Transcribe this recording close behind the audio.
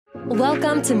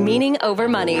Welcome to Meaning Over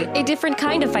Money, a different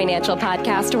kind of financial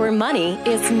podcast where money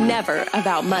is never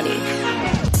about money.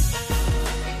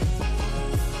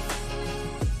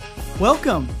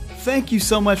 Welcome. Thank you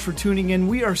so much for tuning in.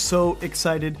 We are so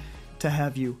excited to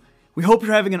have you. We hope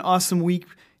you're having an awesome week,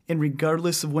 and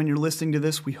regardless of when you're listening to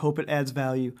this, we hope it adds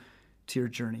value to your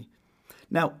journey.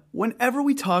 Now, whenever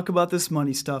we talk about this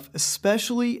money stuff,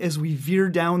 especially as we veer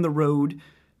down the road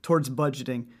towards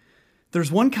budgeting, there's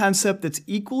one concept that's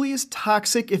equally as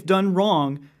toxic if done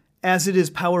wrong as it is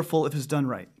powerful if it's done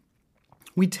right.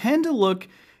 We tend to look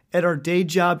at our day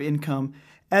job income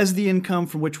as the income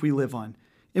from which we live on.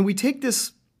 And we take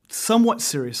this somewhat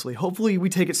seriously. Hopefully we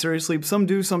take it seriously. Some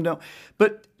do, some don't.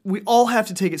 But we all have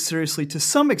to take it seriously to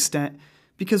some extent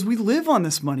because we live on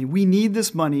this money. We need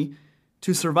this money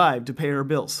to survive, to pay our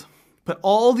bills. But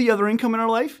all the other income in our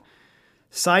life,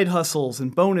 side hustles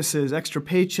and bonuses, extra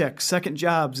paychecks, second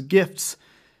jobs, gifts,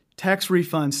 tax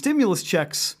refunds, stimulus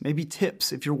checks, maybe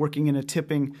tips if you're working in a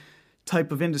tipping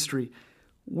type of industry.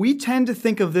 We tend to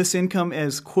think of this income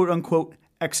as quote unquote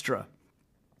extra.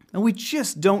 And we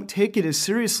just don't take it as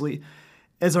seriously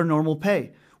as our normal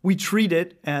pay. We treat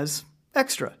it as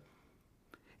extra.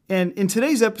 And in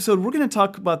today's episode, we're going to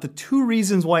talk about the two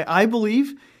reasons why I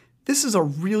believe this is a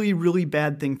really, really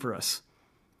bad thing for us.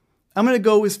 I'm going to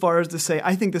go as far as to say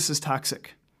I think this is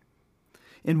toxic.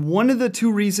 And one of the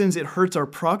two reasons it hurts our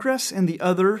progress, and the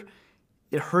other,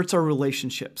 it hurts our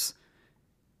relationships.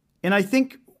 And I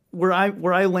think where I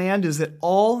land is that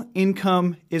all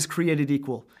income is created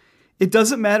equal. It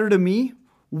doesn't matter to me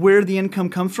where the income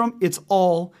comes from. It's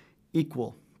all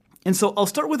equal. And so I'll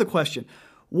start with a question.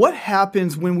 What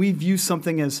happens when we view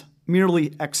something as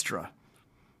merely extra?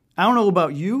 I don't know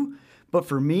about you, but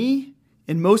for me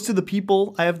and most of the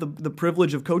people I have the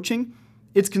privilege of coaching,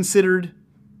 it's considered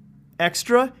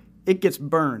extra. It gets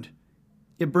burned.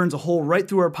 It burns a hole right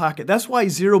through our pocket. That's why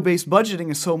zero-based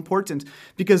budgeting is so important,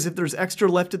 because if there's extra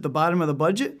left at the bottom of the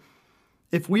budget,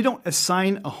 if we don't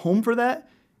assign a home for that,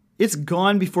 it's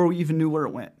gone before we even knew where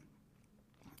it went.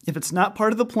 If it's not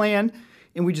part of the plan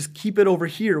and we just keep it over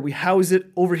here, we house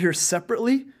it over here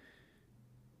separately,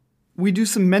 we do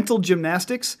some mental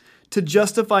gymnastics to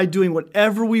justify doing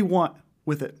whatever we want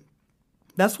with it.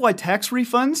 That's why tax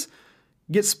refunds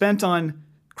get spent on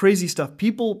crazy stuff.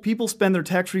 People spend their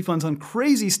tax refunds on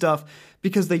crazy stuff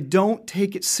because they don't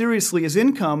take it seriously as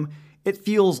income. It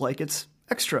feels like it's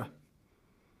extra.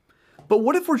 But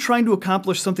what if we're trying to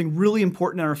accomplish something really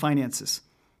important in our finances?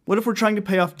 What if we're trying to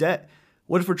pay off debt?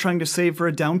 What if we're trying to save for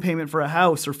a down payment for a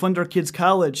house, or fund our kids'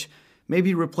 college,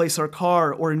 maybe replace our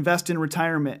car, or invest in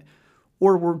retirement?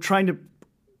 Or we're trying to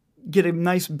get a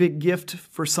nice big gift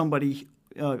for somebody,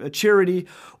 a charity,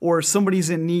 or somebody's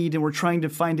in need and we're trying to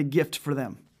find a gift for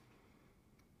them.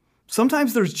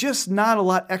 Sometimes there's just not a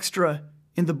lot extra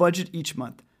in the budget each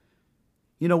month.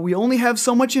 You know, we only have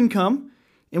so much income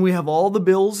and we have all the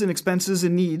bills and expenses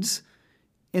and needs,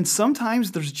 and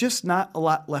sometimes there's just not a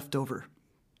lot left over.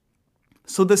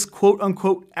 So this quote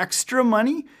unquote extra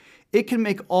money, it can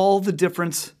make all the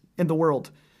difference in the world.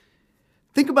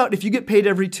 Think about if you get paid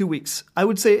every 2 weeks. I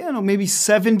would say, maybe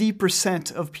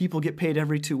 70% of people get paid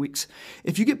every 2 weeks.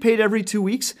 If you get paid every 2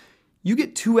 weeks, you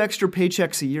get 2 extra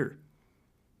paychecks a year.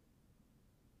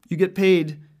 You get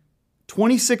paid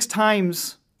 26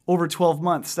 times over 12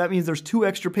 months. That means there's 2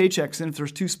 extra paychecks. And if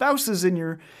there's 2 spouses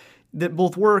that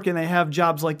both work and they have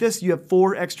jobs like this, you have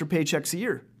 4 extra paychecks a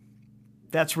year.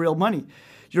 That's real money.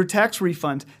 Your tax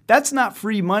refund, that's not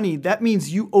free money. That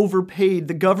means you overpaid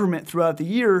the government throughout the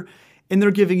year, and they're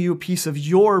giving you a piece of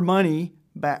your money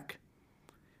back.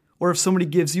 Or if somebody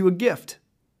gives you a gift.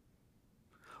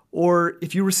 Or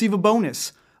if you receive a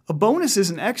bonus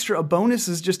isn't extra. A bonus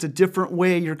is just a different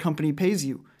way your company pays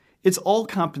you. It's all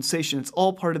compensation. It's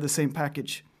all part of the same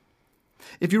package.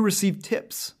 If you receive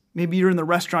tips, maybe you're in the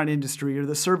restaurant industry or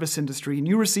the service industry, and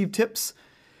you receive tips,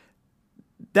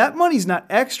 that money's not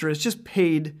extra. It's just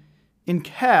paid in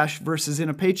cash versus in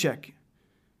a paycheck.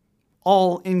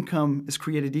 All income is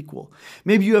created equal.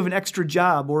 Maybe you have an extra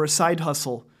job or a side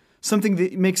hustle, something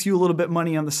that makes you a little bit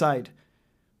money on the side.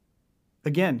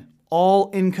 Again, all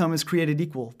income is created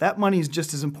equal. That money is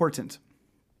just as important.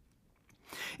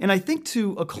 And I think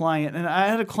to a client, and I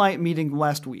had a client meeting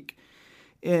last week,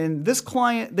 and this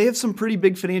client, they have some pretty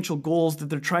big financial goals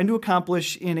that they're trying to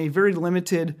accomplish in a very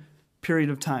limited period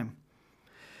of time.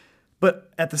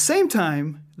 But at the same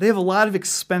time, they have a lot of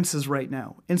expenses right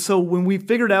now. And so when we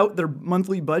figured out their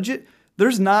monthly budget,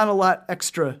 there's not a lot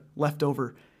extra left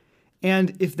over.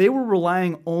 And if they were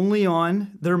relying only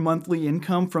on their monthly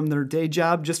income from their day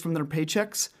job, just from their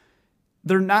paychecks,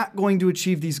 they're not going to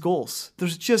achieve these goals.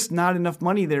 There's just not enough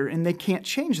money there, and they can't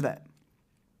change that.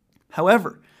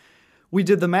 However, we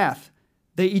did the math.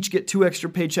 They each get 2 extra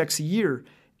paychecks a year,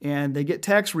 and they get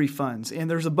tax refunds, and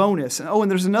there's a bonus,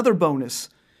 and there's another bonus,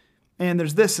 and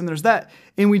there's this and there's that.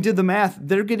 And we did the math.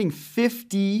 They're getting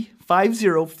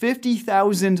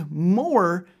 50,000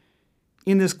 more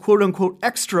in this quote unquote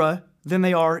extra than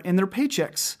they are in their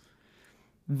paychecks.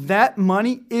 That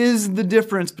money is the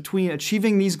difference between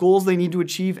achieving these goals they need to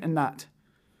achieve and not.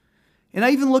 And I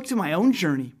even looked at my own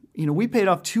journey. We paid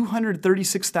off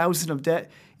 $236,000 of debt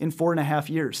in 4.5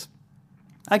 years.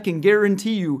 I can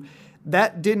guarantee you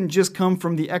that didn't just come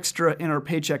from the extra in our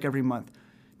paycheck every month.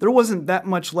 There wasn't that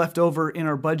much left over in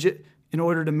our budget in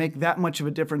order to make that much of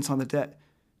a difference on the debt.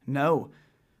 No.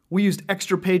 We used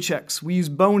extra paychecks. We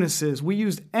used bonuses. We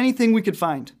used anything we could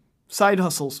find. Side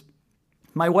hustles.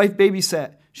 My wife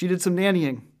babysat. She did some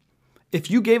nannying. If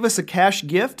you gave us a cash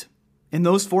gift in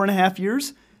those 4.5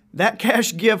 years, that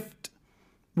cash gift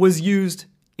was used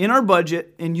in our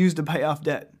budget and used to pay off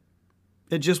debt.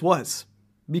 It just was.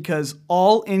 Because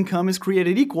all income is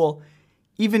created equal,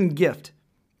 even gift.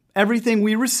 Everything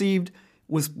we received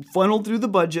was funneled through the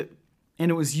budget, and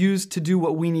it was used to do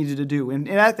what we needed to do. And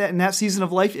in that season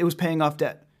of life, it was paying off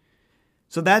debt.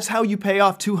 So that's how you pay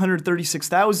off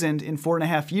 $236,000 in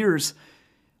 4.5 years.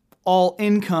 All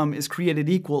income is created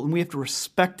equal, and we have to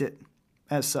respect it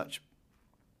as such.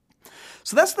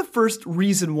 So that's the first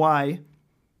reason why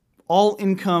all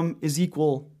income is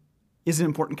equal is an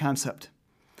important concept.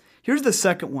 Here's the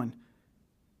second one.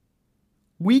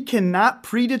 We cannot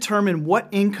predetermine what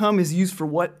income is used for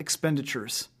what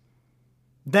expenditures.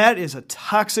 That is a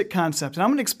toxic concept, and I'm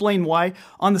going to explain why.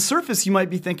 On the surface, you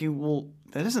might be thinking, well,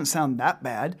 that doesn't sound that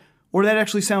bad, or that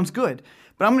actually sounds good.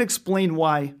 But I'm going to explain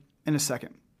why in a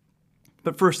second.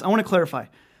 But first, I want to clarify.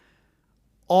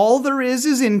 All there is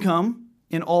income,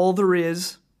 and all there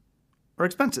is are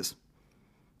expenses.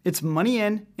 It's money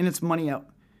in and it's money out.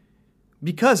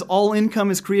 Because all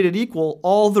income is created equal,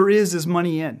 all there is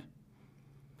money in.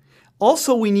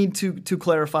 Also, we need to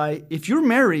clarify, if you're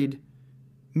married,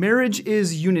 marriage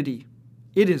is unity.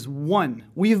 It is one.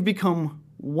 We have become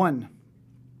one.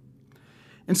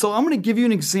 And so I'm going to give you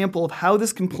an example of how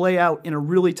this can play out in a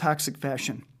really toxic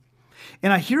fashion.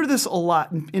 And I hear this a lot,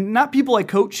 and not people I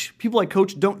coach. People I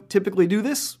coach don't typically do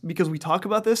this because we talk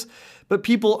about this, but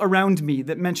people around me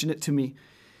that mention it to me.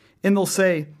 And they'll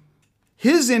say,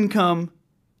 his income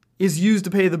is used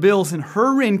to pay the bills and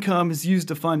her income is used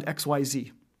to fund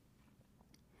XYZ.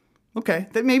 Okay,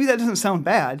 maybe that doesn't sound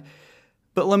bad,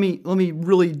 but let me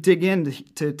really dig in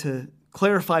to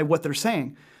clarify what they're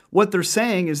saying. What they're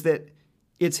saying is that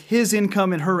it's his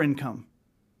income and her income.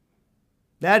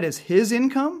 That is his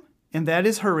income and that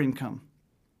is her income.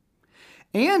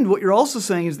 And what you're also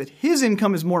saying is that his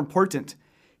income is more important.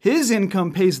 His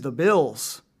income pays the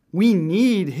bills. We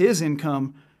need his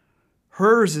income.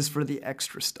 Hers is for the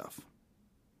extra stuff.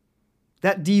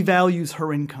 That devalues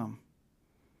her income,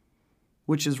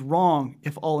 which is wrong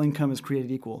if all income is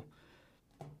created equal.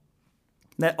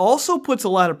 That also puts a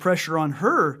lot of pressure on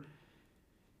her.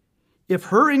 If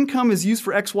her income is used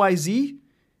for XYZ,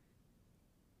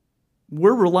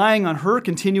 we're relying on her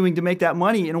continuing to make that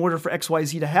money in order for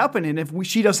XYZ to happen. And if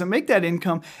she doesn't make that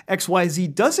income,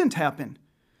 XYZ doesn't happen.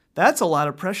 That's a lot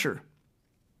of pressure.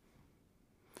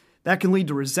 That can lead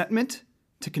to resentment,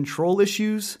 to control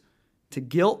issues, to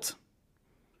guilt.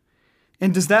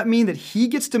 And does that mean that he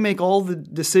gets to make all the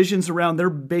decisions around their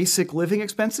basic living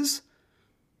expenses?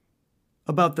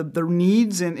 About their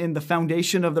needs and the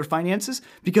foundation of their finances?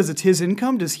 Because it's his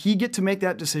income? Does he get to make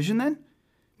that decision then?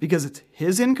 Because it's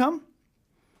his income?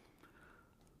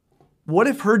 What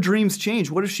if her dreams change?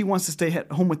 What if she wants to stay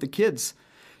at home with the kids?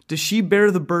 Does she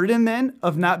bear the burden then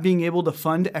of not being able to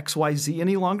fund XYZ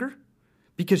any longer?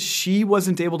 Because she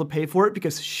wasn't able to pay for it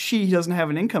because she doesn't have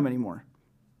an income anymore.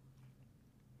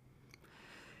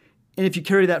 And if you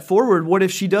carry that forward, what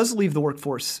if she does leave the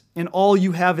workforce and all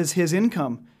you have is his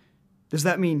income? Does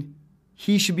that mean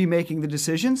he should be making the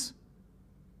decisions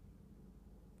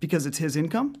because it's his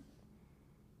income?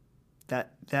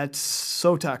 That's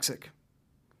so toxic.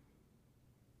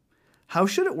 How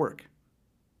should it work?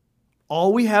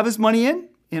 All we have is money in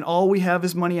and all we have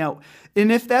is money out.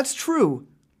 And if that's true,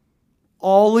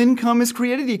 all income is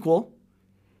created equal.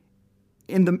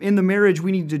 In the marriage,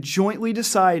 we need to jointly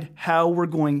decide how we're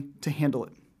going to handle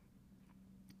it.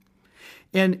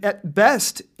 And at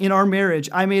best, in our marriage,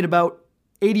 I made about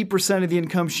 80% of the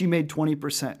income, she made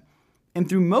 20%. And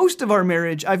through most of our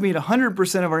marriage, I've made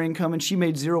 100% of our income and she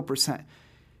made 0%.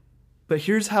 But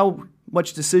here's how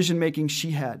much decision-making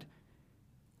she had.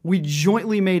 We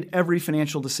jointly made every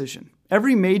financial decision.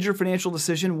 Every major financial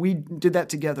decision, we did that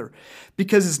together.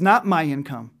 Because it's not my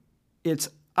income. It's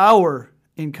our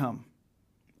income.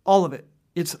 All of it.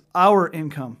 It's our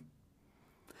income.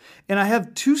 And I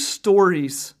have two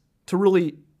stories to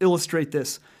really illustrate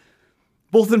this,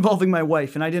 both involving my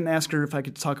wife. And I didn't ask her if I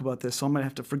could talk about this, so I'm going to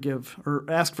have to forgive or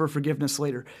ask for forgiveness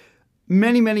later.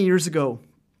 Many, many years ago,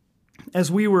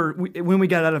 when we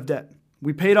got out of debt,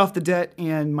 we paid off the debt,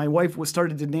 and my wife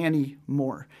started to nanny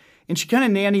more. And she kind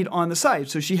of nannied on the side.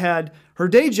 So she had her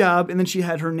day job, and then she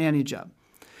had her nanny job.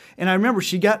 And I remember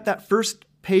she got that first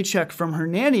paycheck from her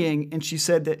nannying, and she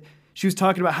said that she was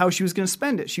talking about how she was going to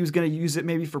spend it. She was going to use it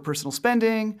maybe for personal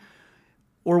spending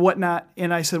or whatnot.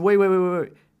 And I said, wait.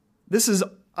 This is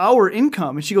our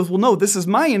income. And she goes, well, no, this is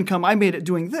my income. I made it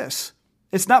doing this.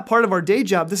 It's not part of our day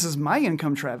job. This is my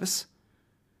income, Travis.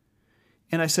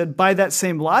 And I said, by that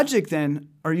same logic, then,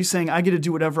 are you saying I get to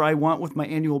do whatever I want with my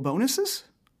annual bonuses?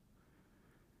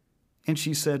 And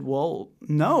she said, well,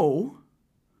 no.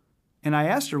 And I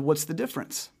asked her, what's the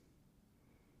difference?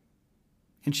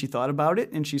 And she thought about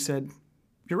it, and she said,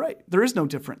 you're right. There is no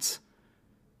difference.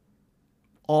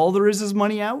 All there is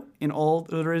money out, and all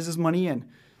there is money in.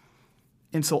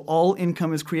 And so all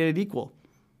income is created equal.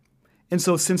 And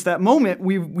so since that moment,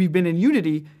 we've been in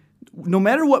unity. No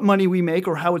matter what money we make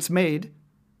or how it's made,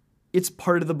 it's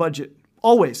part of the budget,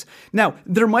 always. Now,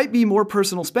 there might be more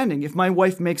personal spending. If my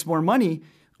wife makes more money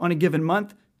on a given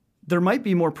month, there might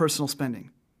be more personal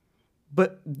spending.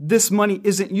 But this money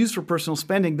isn't used for personal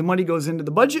spending. The money goes into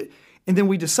the budget, and then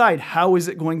we decide how is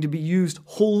it going to be used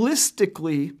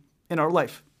holistically in our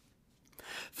life.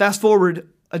 Fast forward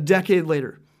a decade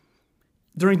later.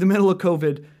 During the middle of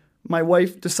COVID, my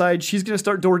wife decides she's going to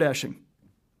start door dashing.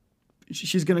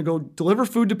 She's going to go deliver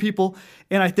food to people,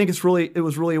 and I think it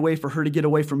was really a way for her to get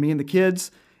away from me and the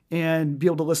kids and be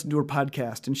able to listen to her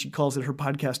podcast, and she calls it her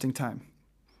podcasting time.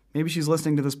 Maybe she's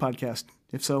listening to this podcast.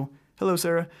 If so, hello,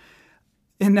 Sarah.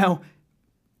 And now,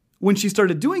 when she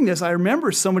started doing this, I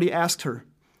remember somebody asked her,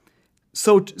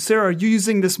 so Sarah, are you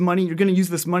using this money? You're going to use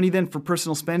this money then for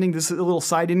personal spending? This is a little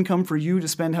side income for you to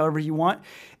spend however you want?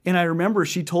 And I remember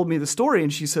she told me the story,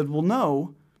 and she said, well,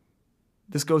 no,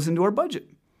 this goes into our budget.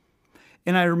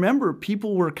 And I remember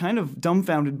people were kind of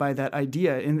dumbfounded by that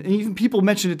idea. And even people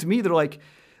mentioned it to me. They're like,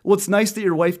 well, it's nice that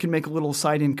your wife can make a little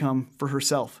side income for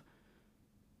herself.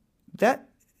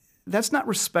 That's not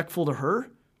respectful to her.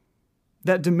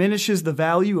 That diminishes the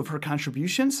value of her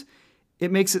contributions.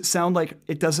 It makes it sound like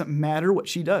it doesn't matter what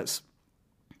she does.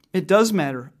 It does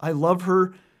matter. I love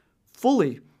her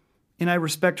fully, and I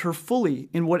respect her fully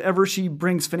in whatever she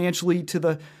brings financially to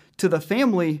the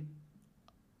family.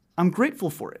 I'm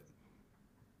grateful for it.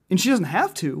 And she doesn't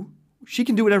have to. She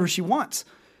can do whatever she wants.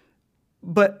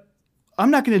 But I'm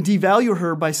not going to devalue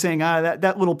her by saying,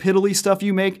 that little piddly stuff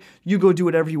you make, you go do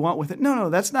whatever you want with it. No,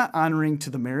 that's not honoring to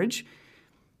the marriage.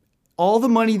 All the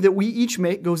money that we each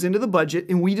make goes into the budget,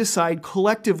 and we decide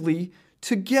collectively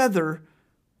together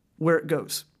where it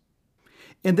goes.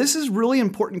 And this is really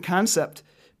important concept,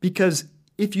 because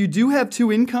if you do have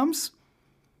two incomes,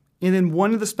 and then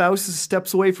one of the spouses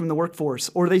steps away from the workforce,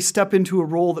 or they step into a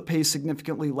role that pays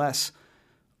significantly less,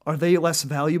 are they less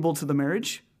valuable to the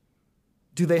marriage?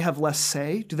 Do they have less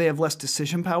say? Do they have less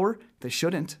decision power? They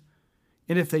shouldn't.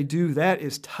 And if they do, that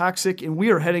is toxic, and we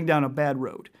are heading down a bad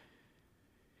road.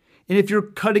 And if you're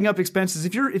cutting up expenses,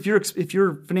 if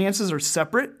your finances are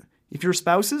separate, if you're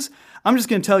spouses, I'm just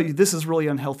going to tell you this is really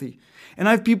unhealthy. And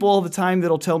I have people all the time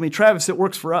that'll tell me, Travis, it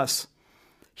works for us.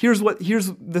 Here's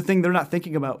the thing they're not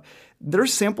thinking about. Their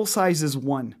sample size is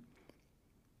 1.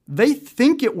 They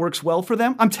think it works well for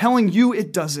them. I'm telling you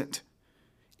it doesn't.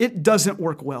 It doesn't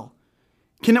work well.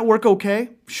 Can it work okay?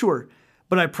 Sure.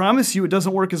 But I promise you it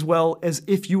doesn't work as well as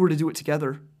if you were to do it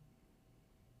together.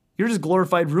 You're just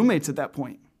glorified roommates at that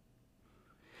point.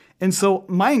 And so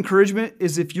my encouragement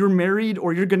is, if you're married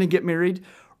or you're going to get married,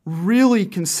 really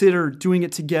consider doing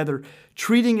it together,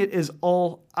 treating it as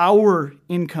all our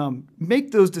income.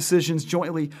 Make those decisions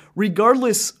jointly,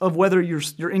 regardless of whether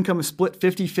your income is split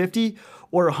 50-50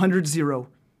 or 100-0.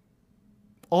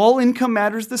 All income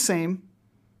matters the same,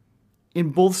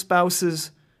 and both spouses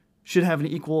should have an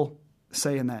equal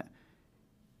say in that.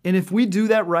 And if we do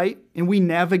that right and we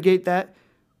navigate that,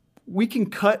 we can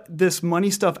cut this money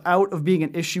stuff out of being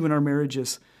an issue in our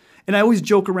marriages. And I always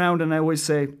joke around and I always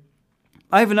say,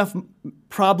 I have enough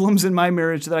problems in my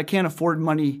marriage that I can't afford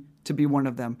money to be one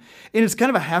of them. And it's kind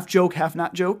of a half joke, half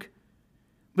not joke.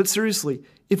 But seriously,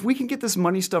 if we can get this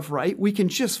money stuff right, we can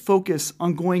just focus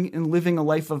on going and living a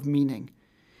life of meaning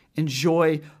and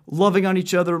joy, loving on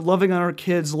each other, loving on our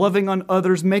kids, loving on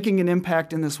others, making an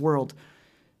impact in this world.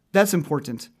 That's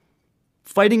important.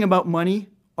 Fighting about money,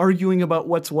 arguing about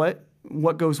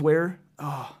what goes where.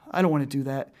 Oh, I don't want to do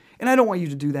that. And I don't want you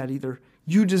to do that either.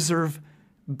 You deserve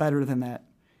better than that.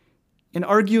 And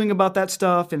arguing about that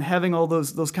stuff and having all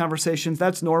those conversations,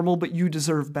 that's normal, but you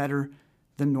deserve better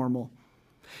than normal.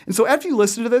 And so after you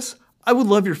listen to this, I would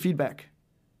love your feedback.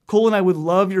 Cole and I would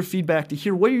love your feedback to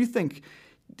hear, what do you think?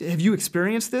 Have you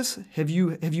experienced this? Have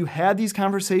you had these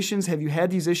conversations? Have you had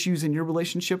these issues in your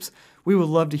relationships? We would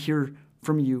love to hear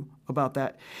from you about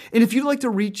that. And if you'd like to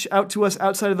reach out to us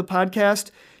outside of the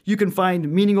podcast, you can find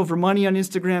Meaning Over Money on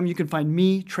Instagram. You can find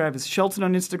me, Travis Shelton,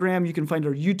 on Instagram. You can find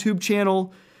our YouTube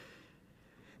channel.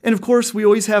 And of course, we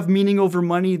always have Meaning Over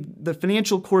Money, the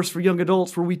financial course for young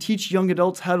adults, where we teach young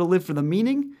adults how to live for the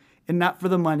meaning and not for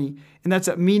the money. And that's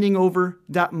at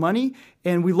meaningover.money.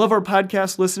 And we love our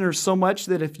podcast listeners so much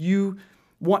that if you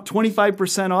want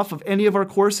 25% off of any of our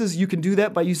courses, you can do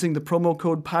that by using the promo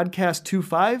code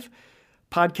podcast25,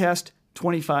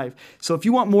 podcast25. So if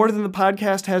you want more than the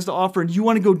podcast has to offer and you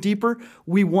want to go deeper,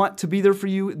 we want to be there for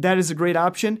you. That is a great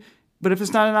option. But if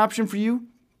it's not an option for you,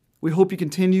 we hope you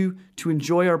continue to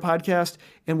enjoy our podcast,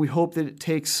 and we hope that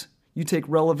you take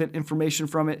relevant information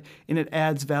from it and it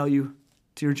adds value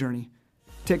to your journey.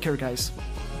 Take care, guys.